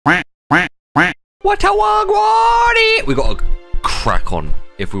What a wagwani! We got to crack on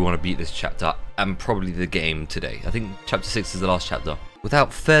if we want to beat this chapter and probably the game today. I think chapter 6 is the last chapter.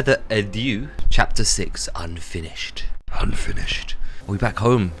 Without further ado, chapter 6 unfinished. Unfinished. Are we back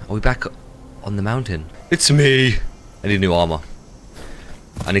home? Are we back on the mountain? It's me. I need new armor.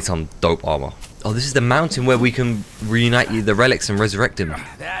 I need some dope armor. Oh, this is the mountain where we can reunite the relics and resurrect him.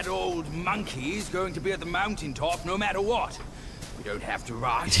 That old monkey is going to be at the mountaintop no matter what. We don't have to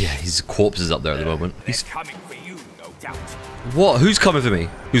rush. Yeah, his corpse is up there at the moment. He's coming for you, no doubt. What? Who's coming for me?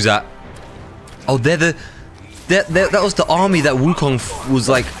 Who's that? Oh, that was the army that Wukong was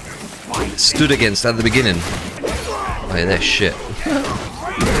like stood against at the beginning. Oh yeah, they're shit.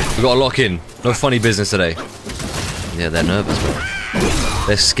 We gotta lock in. No funny business today. Yeah, they're nervous, bro.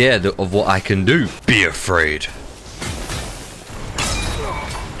 They're scared of what I can do. Be afraid.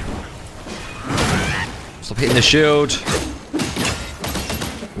 Stop hitting the shield.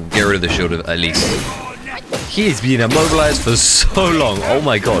 We'll get rid of the shield at least. He has been immobilized for so long. Oh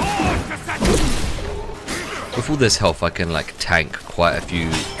my god. With all this health, I can like tank quite a few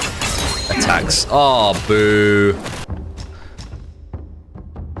attacks. Oh, boo.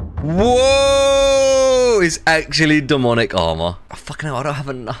 Whoa! It's actually demonic armor. Oh, fucking hell, I don't have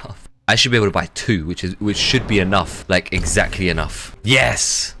enough. I should be able to buy 2, which should be enough. Like, exactly enough.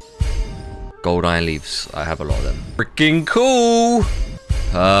 Yes! Gold iron leaves. I have a lot of them. Freaking cool!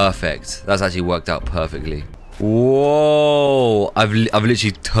 Perfect. That's actually worked out perfectly. Whoa! I've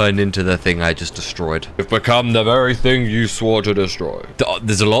literally turned into the thing I just destroyed. You've become the very thing you swore to destroy.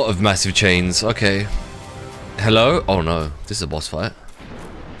 There's a lot of massive chains. Okay. Hello? Oh no. This is a boss fight.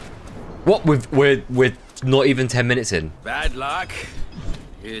 What? We're not even 10 minutes in. Bad luck.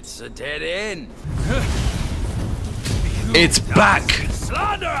 It's a dead end. It's back!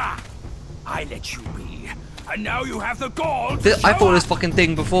 Slanderer! I let you be. And now you have the gall. I fought this fucking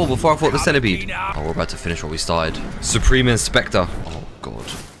thing before I fought the centipede. Oh, we're about to finish what we started. Supreme Inspector. Oh, God.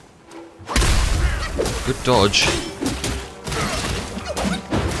 Good dodge.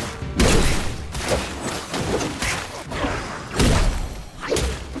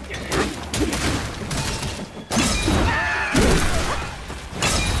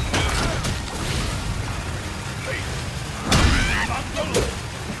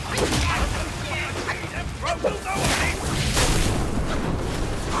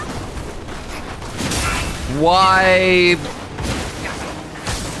 Why?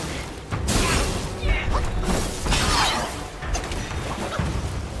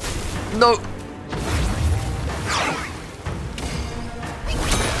 No.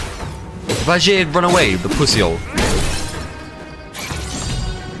 Vajay, run away, the pussy hole.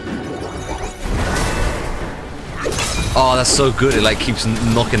 Oh, that's so good. It like keeps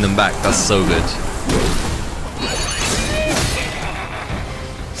knocking them back. That's so good.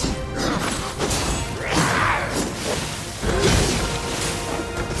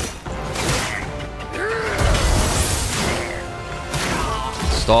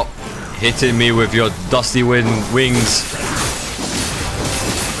 Stop hitting me with your dusty wings.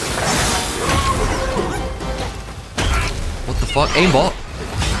 What the fuck? Aimbot?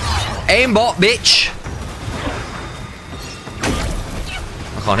 Aimbot, bitch!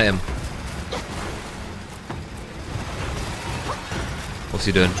 I can't hit him. What's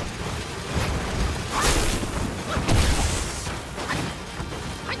he doing?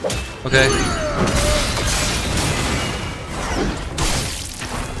 Okay.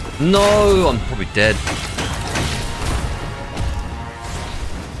 No, I'm probably dead.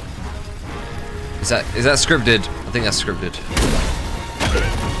 Is that scripted? I think that's scripted.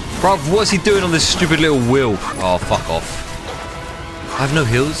 Bro, what's he doing on this stupid little wheel? Oh, fuck off. I have no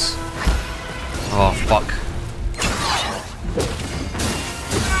heals. Oh, fuck.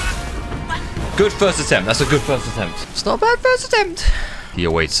 Good first attempt. That's a good first attempt. It's not a bad first attempt. He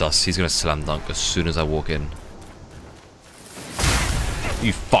awaits us. He's gonna slam dunk as soon as I walk in.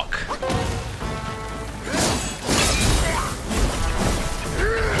 You fuck.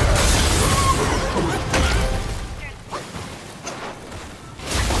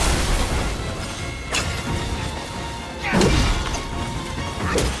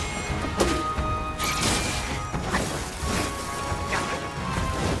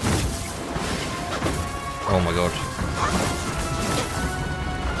 Oh my god.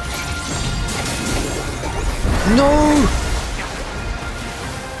 No!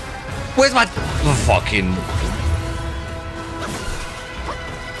 Where's my fucking...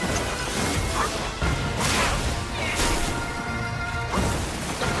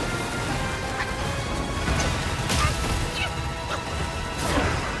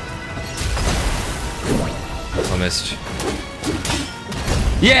 I missed.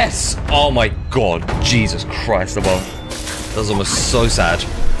 Yes! Oh my god. Jesus Christ above. That was almost so sad.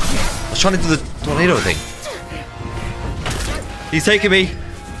 I was trying to do the tornado thing. He's taking me.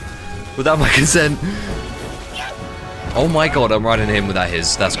 Without my consent. Oh my god, I'm riding him without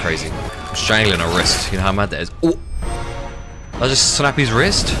his. That's crazy. I'm strangling a wrist. You know how mad that is? Oh! I just snap his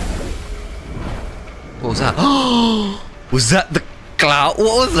wrist? What was that? Oh! Was that the cloud?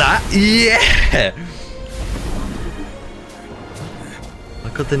 What was that? Yeah! I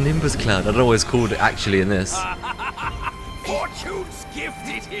got the Nimbus cloud. I don't know what it's called actually in this. Fortune's gift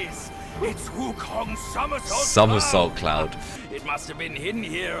it is. It's Wukong's Somersault cloud. It must have been hidden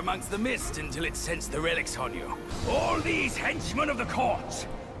here amongst the mist until it sensed the relics on you. All these henchmen of the court.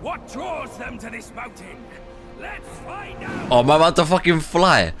 What draws them to this mountain? Let's find out. Oh, I'm about to fucking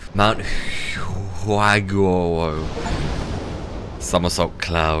fly. Mount Huaguo. Somersault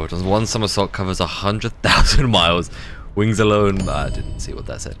cloud. One somersault covers 100,000 miles. Wings alone. I didn't see what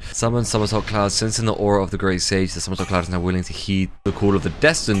that said. Summon somersault cloud. Sensing the aura of the great sage, the somersault cloud is now willing to heed the call of the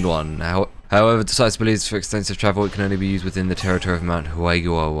destined one. However, besides abilities for extensive travel, it can only be used within the territory of Mount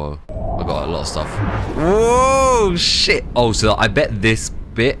Huaguo. I got a lot of stuff. Whoa, shit. Oh, so I bet this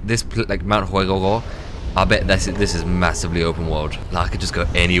bit, like Mount Huaguo, I bet this is massively open world. Like, I could just go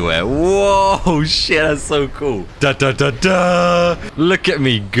anywhere. Whoa, shit, that's so cool. Da da da da. Look at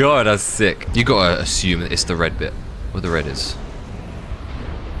me go, that's sick. You gotta assume that it's the red bit. What the red is.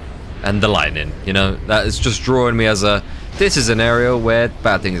 And the lightning, you know? That is just drawing me as a... This is an area where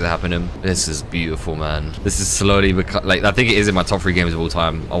bad things are happening. This is beautiful, man. This is slowly becoming... Like, I think it is in my top 3 games of all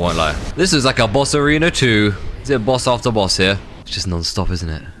time. I won't lie. This is like a boss arena too. Is it boss after boss here? It's just non-stop, isn't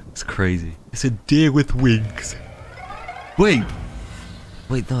it? It's crazy. It's a deer with wings. Wait.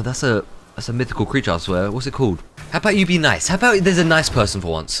 Wait, no, that's a mythical creature, I swear. What's it called? How about you be nice? How about there's a nice person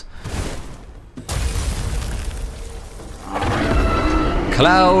for once?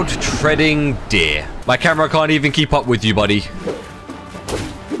 Cloud treading deer. My camera can't even keep up with you, buddy.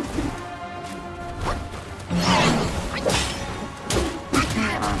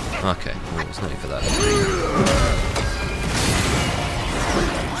 Okay, well, it's not for that.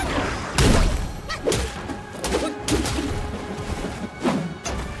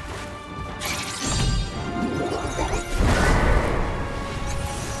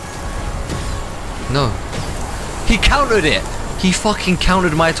 No. He countered it! He fucking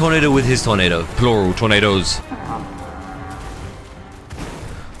countered my tornado with his tornado. Plural, tornadoes.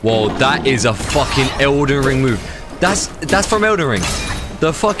 Whoa, that is a fucking Elden Ring move. That's from Elden Ring.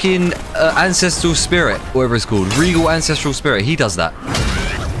 The fucking ancestral spirit, whatever it's called. Regal ancestral spirit, he does that.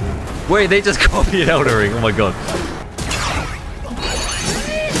 Wait, they just copied Elden Ring, oh my god.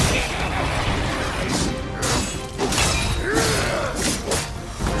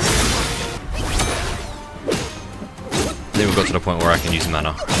 I think we've got to the point where I can use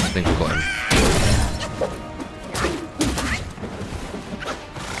mana. I think we've got him.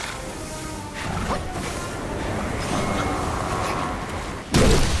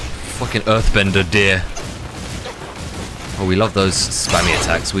 Fucking earthbender deer. Oh, we love those spammy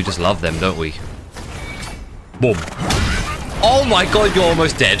attacks. We just love them, don't we? Boom. Oh my god, you're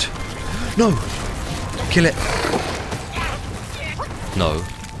almost dead. No. Kill it. No.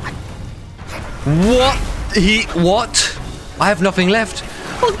 What? What? I have nothing left.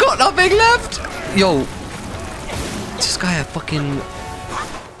 I've got nothing left. Yo. This guy a fucking...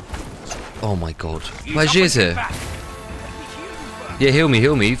 Oh my god. My Jizz here. Yeah, heal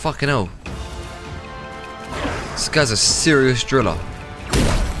me. Fucking hell. This guy's a serious driller.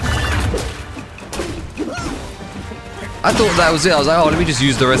 I thought that was it. I was like, oh, let me just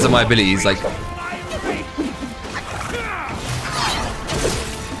use the rest of my abilities. Like...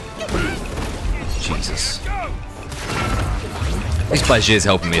 Jesus. At least Bajir is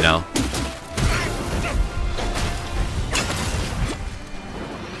helping me now.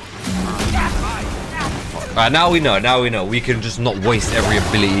 Alright, now we know. We can just not waste every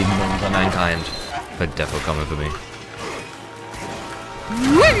ability known to mankind. They're definitely coming for me.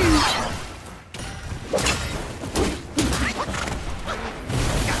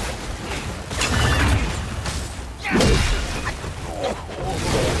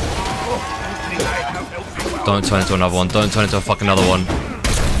 Don't turn into another one. Don't turn into a fucking another one.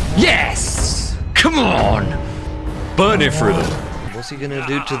 Yes! Come on! Burn it through them. What's he gonna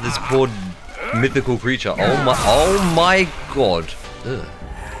do to this poor mythical creature? Oh my god. Ugh.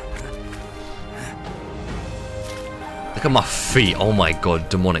 Look at my feet. Oh my god.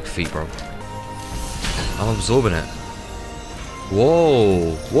 Demonic feet, bro. I'm absorbing it.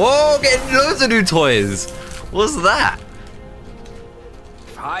 Whoa. Whoa, getting loads of new toys. What's that?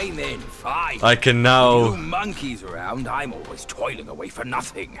 Fine then. fine. I can now... You monkeys around, I'm always toiling away for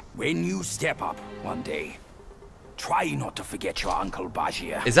nothing. When you step up one day, try not to forget your Uncle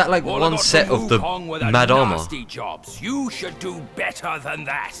Bajir. Is that like All I one got set from of the Wukong were the mad armor? nasty jobs. You should do better than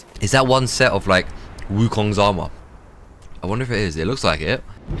that. Is that one set of like Wukong's armor? I wonder if it is. It looks like it.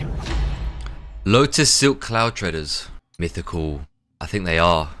 Lotus Silk Cloud Treaders. Mythical. I think they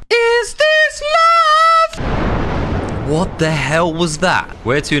are. Is this love? What the hell was that?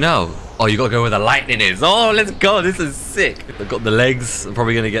 Where to now? Oh, you gotta go where the lightning is. Oh, let's go. This is sick. I've got the legs. I'm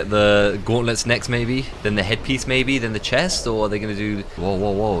probably gonna get the gauntlets next, maybe. Then the headpiece, maybe. Then the chest. Or are they gonna do... Whoa,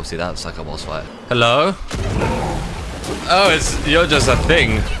 whoa, whoa. See, that's like a boss fight. Hello? Oh, you're just a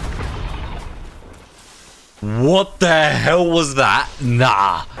thing. What the hell was that?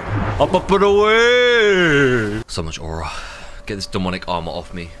 Nah. Up and away. So much aura. Get this demonic armor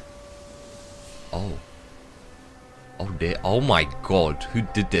off me. Oh. Oh dear. Oh my god. Who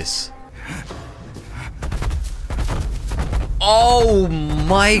did this? Oh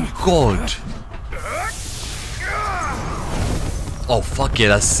my god. Oh fuck yeah,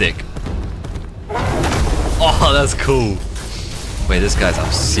 that's sick. Oh, that's cool. Wait, this guy's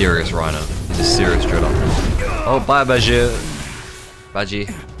a serious rhino. He's a serious driller. Oh, bye, Bajir. Baji.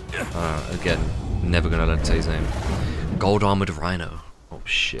 Again, never gonna learn to say his name. Gold armored rhino. Oh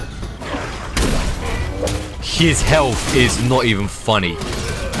shit. His health is not even funny.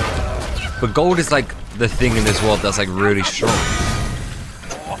 But gold is like the thing in this world that's like really strong.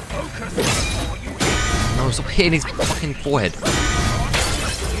 No, stop hitting his fucking forehead.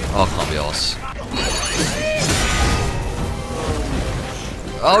 Oh, can't be arsed.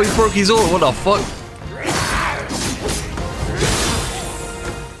 Oh, he broke his orb. What the fuck?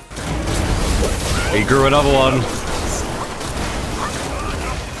 He grew another one.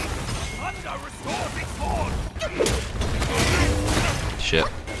 Shit.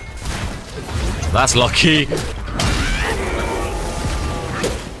 That's lucky.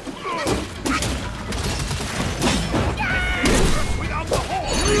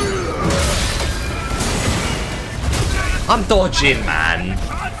 I'm dodging, man.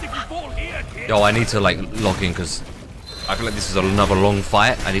 Yo, I need to like lock in because I feel like this is another long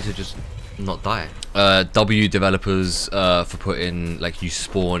fight. I need to just not die. W developers for putting like you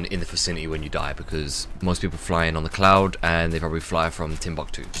spawn in the vicinity when you die because most people fly in on the cloud and they probably fly from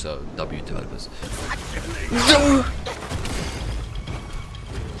Timbuktu. So W developers.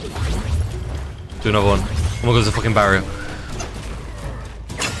 Do another one. Oh my god, there's a fucking barrier.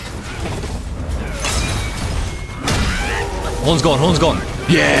 Horn's gone, horn's gone.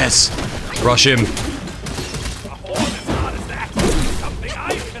 Yes! Rush him.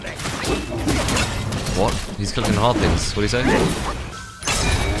 What? He's clicking hard things. What do you say?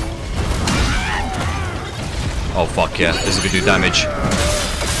 Oh fuck yeah, this is gonna do damage.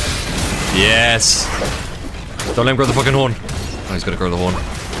 Yes! Don't let him grow the fucking horn. Oh, he's gonna grow the horn.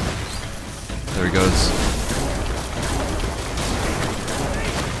 There he goes.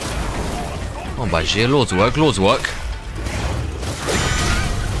 Come on, Bajir, Lord's work, Lord's work.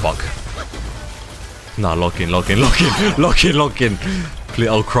 Fuck. Nah, lock in, lock in, lock in, lock in, lock in. Please,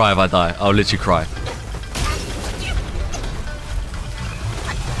 I'll cry if I die. I'll literally cry.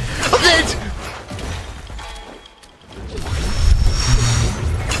 I'm dead!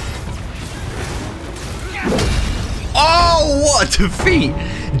 Oh, what a defeat!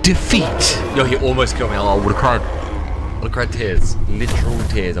 Defeat! Yo, he almost killed me. Oh, I would have cried. I would have cried tears. Literal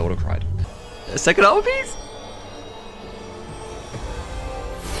tears, I would have cried. A second armor piece?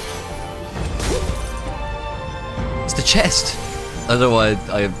 It's the chest. I don't know why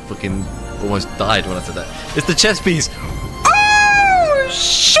I fucking almost died when I said that. It's the chest piece. Oh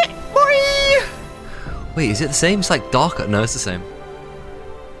shit, boy! Wait, is it the same? It's like darker. No, it's the same.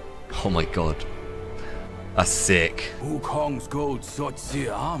 Oh my god, that's sick. Wukong's gold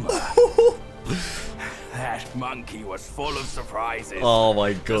Sotzi armor. That monkey was full of surprises. Oh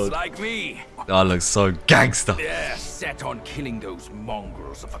my god. Just like me. That looks so gangster. They're set on killing those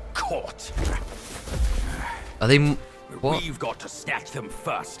mongrels of a court. Are they? What? We've got to snatch them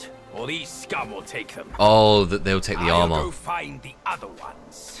first, or these scum will take them. Oh, that they'll take the armor. I'll go find the other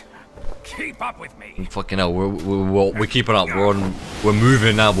ones. Keep up with me. Fucking hell, we're keeping up. We're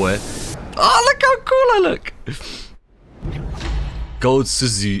moving now, boy. Oh, look how cool I look. Gold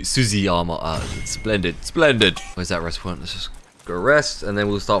Suzy armor. Splendid, splendid. Where's that rest point? Let's just go rest, and then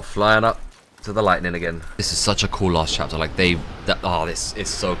we'll start flying up to the lightning again. This is such a cool last chapter. Like this is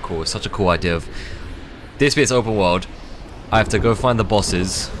so cool. It's such a cool idea of this bit's open world. I have to go find the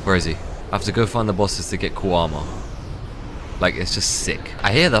bosses. Where is he? I have to go find the bosses to get cool armor. Like, it's just sick.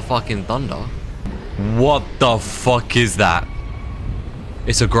 I hear the fucking thunder. What the fuck is that?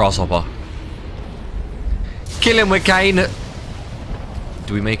 It's a grasshopper. Kill him with Kane.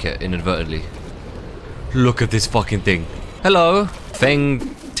 Do we make it inadvertently? Look at this fucking thing. Hello.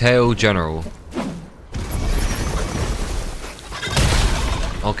 Fang Tail General.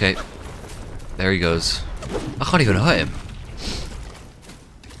 Okay. There he goes. I can't even hurt him.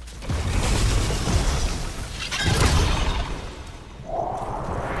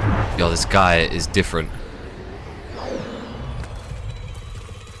 Yo, this guy is different.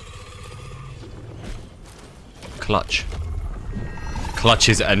 Clutch. Clutch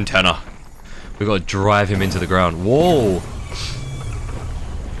his antenna. We gotta drive him into the ground. Whoa!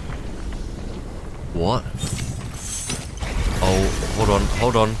 What? Oh, hold on,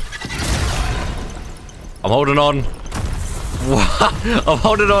 hold on. I'm holding on. What? I'm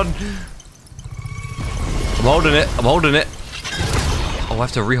holding on. I'm holding it. I'm holding it. Oh, I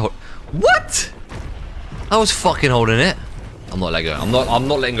have to rehold. What? I was fucking holding it. I'm not letting go. I'm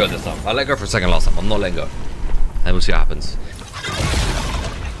not letting go this time. I let go for a second last time. I'm not letting go. And we'll see what happens.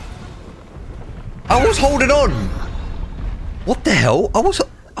 I was holding on. What the hell? I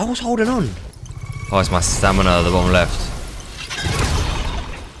was holding on. Oh, it's my stamina at the bottom left.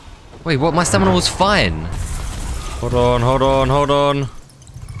 Wait, what? My stamina was fine. Hold on, hold on, hold on.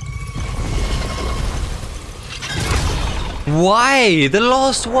 Why? The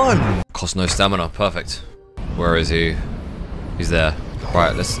last one. Cost no stamina. Perfect. Where is he? He's there.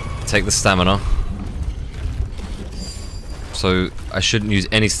 Right, let's take the stamina. So, I shouldn't use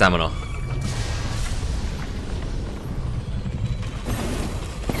any stamina.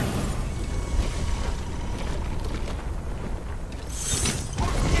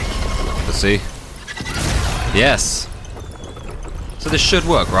 Let's see. Yes! So this should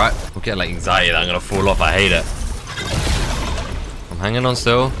work, right? I'm getting like anxiety that I'm gonna fall off. I hate it. I'm hanging on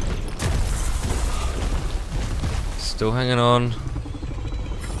still. Still hanging on.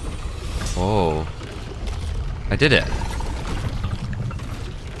 Oh. I did it.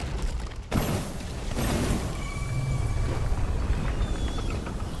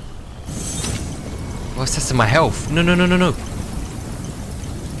 Oh, it's testing my health. No, no, no, no, no.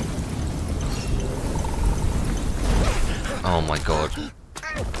 Oh my god.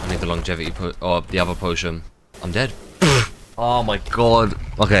 I need the longevity or the other potion. I'm dead. Oh my god.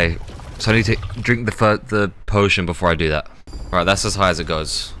 Okay. So I need to drink the potion before I do that. Alright, that's as high as it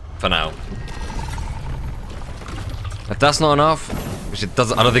goes. For now. If that's not enough, which it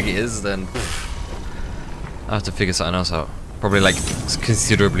doesn't, I don't think it is, then I have to figure something else out. Probably like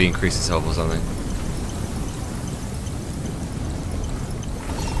considerably increase its health or something.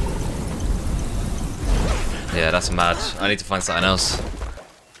 Yeah, that's mad. I need to find something else.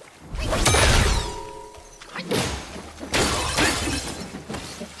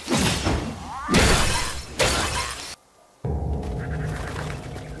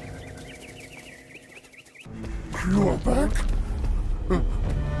 You're back? It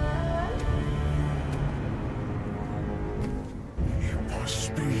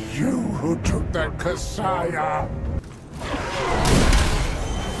must be you who took that Kasaya.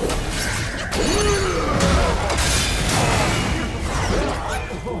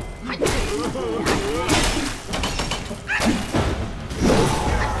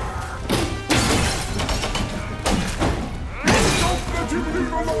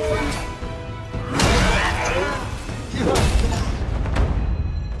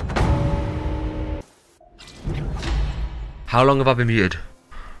 How long have I been muted?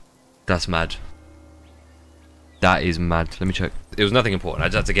 That's mad. That is mad. Let me check. It was nothing important. I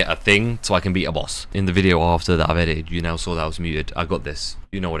just had to get a thing so I can beat a boss. In the video after that I've edited, you now saw that I was muted. I got this.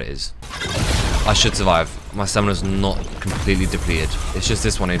 You know what it is. I should survive. My stamina's not completely depleted. It's just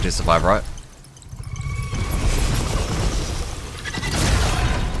this one I need to survive, right?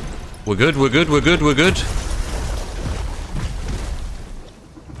 We're good, we're good, we're good, we're good.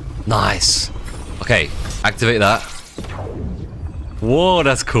 Nice. Okay, activate that. Whoa,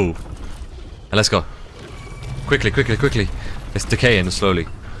 that's cool. And let's go. Quickly, quickly, quickly. It's decaying slowly.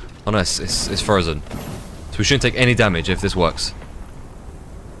 Oh no, it's frozen. So we shouldn't take any damage if this works.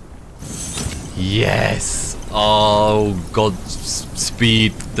 Yes! Oh,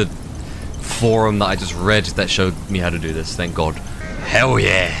 Godspeed. The forum that I just read that showed me how to do this. Thank God. Hell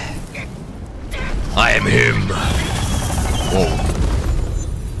yeah! I am him! Whoa.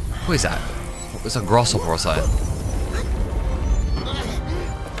 What is that? What is a grasshopper or something?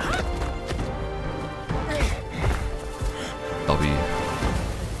 W.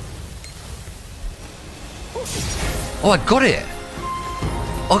 Oh, I got it!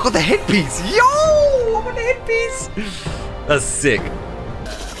 Oh, I got the headpiece! Yo! I got the headpiece! That's sick.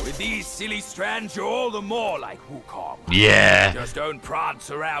 With these silly strands, you're all the more like Wukong. Yeah. Just don't prance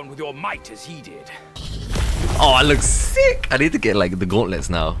around with your might as he did. Oh, I look sick. I need to get like the gauntlets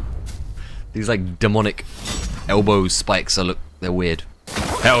now. These like demonic elbow spikes they're weird.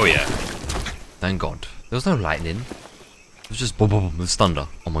 Hell yeah. Thank God. There was no lightning. It was just boom boom boom with thunder.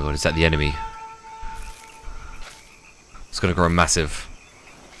 Oh my God, is that the enemy? It's gonna grow massive.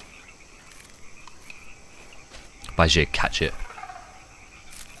 Bajir, catch it.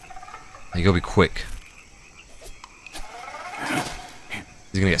 You gotta be quick.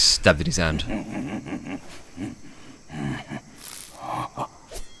 He's gonna get stabbed in his hand.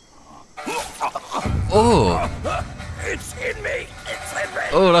 Oh! It's in me! It's in me!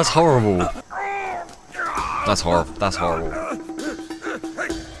 Oh, that's horrible. That's horrible. That's horrible.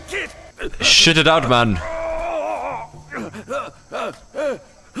 Shit it out, man.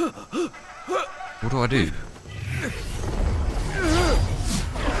 What do I do?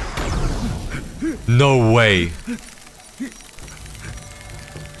 No way.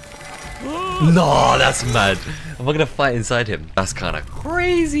 No, that's mad. Am I gonna fight inside him? That's kind of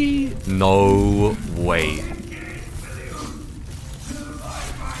crazy. No way.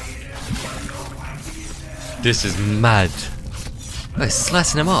 This is mad. Oh, he's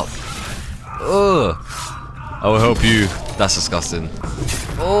slicing him up. Ugh. I will help you. That's disgusting.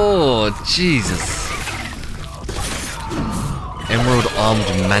 Oh, Jesus. Emerald armed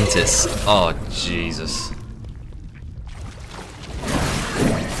mantis. Oh, Jesus.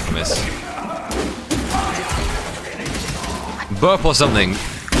 Miss. Burp or something.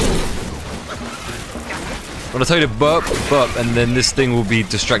 When I tell you to burp, burp, and then this thing will be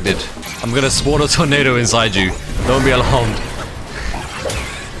distracted. I'm gonna spawn a tornado inside you. Don't be alarmed.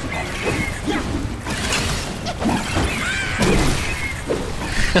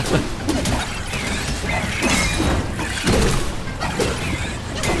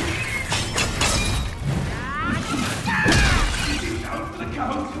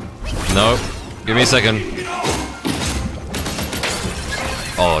 No, give me a second.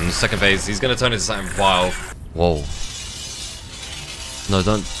 Oh, in the second phase, he's gonna turn into something vile. Whoa. No,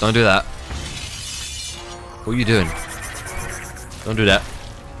 don't do that. What are you doing? Don't do that.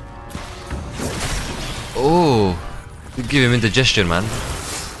 Oh, you give him indigestion, man.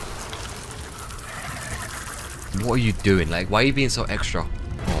 What are you doing? Like, why are you being so extra?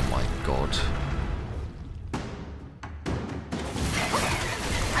 Oh my God.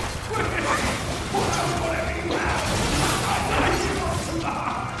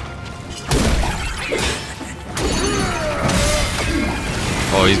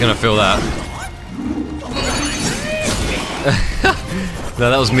 Oh, he's gonna feel that. No,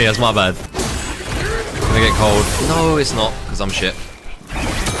 that was me. That's my bad. Gonna get cold. No, it's not, because I'm shit.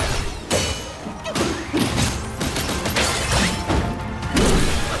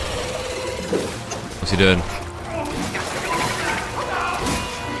 What's he doing?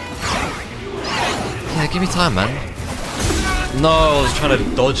 Yeah, give me time, man. No, I was trying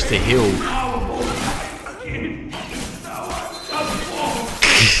to dodge to heal.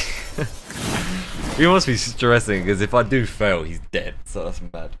 He must be stressing, because if I do fail, he's dead. So that's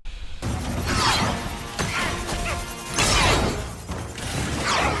bad.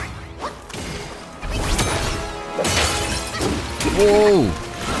 Whoa!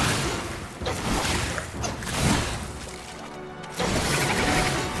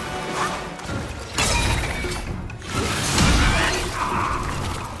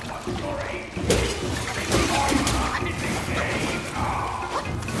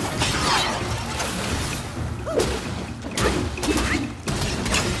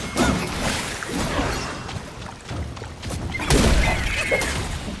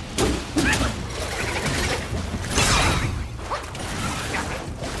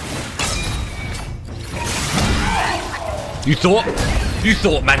 You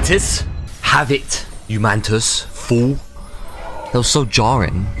thought, Mantis? Have it, you Mantis, fool. That was so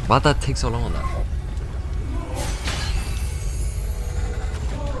jarring. Why'd that take so long on that?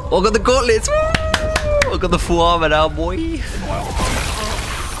 Oh, I got the gauntlets! Woo! I got the full armor now, boy.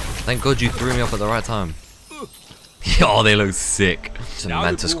 Thank God you threw me up at the right time. Oh, they look sick. There's a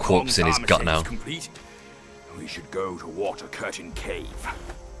Mantis corpse in his gut now. Complete, we should go to Water Curtain Cave.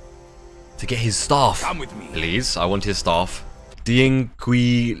 To get his staff. Come with me. Please, I want his staff. Dien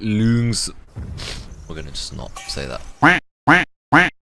Kui Loongs. We're gonna just not say that.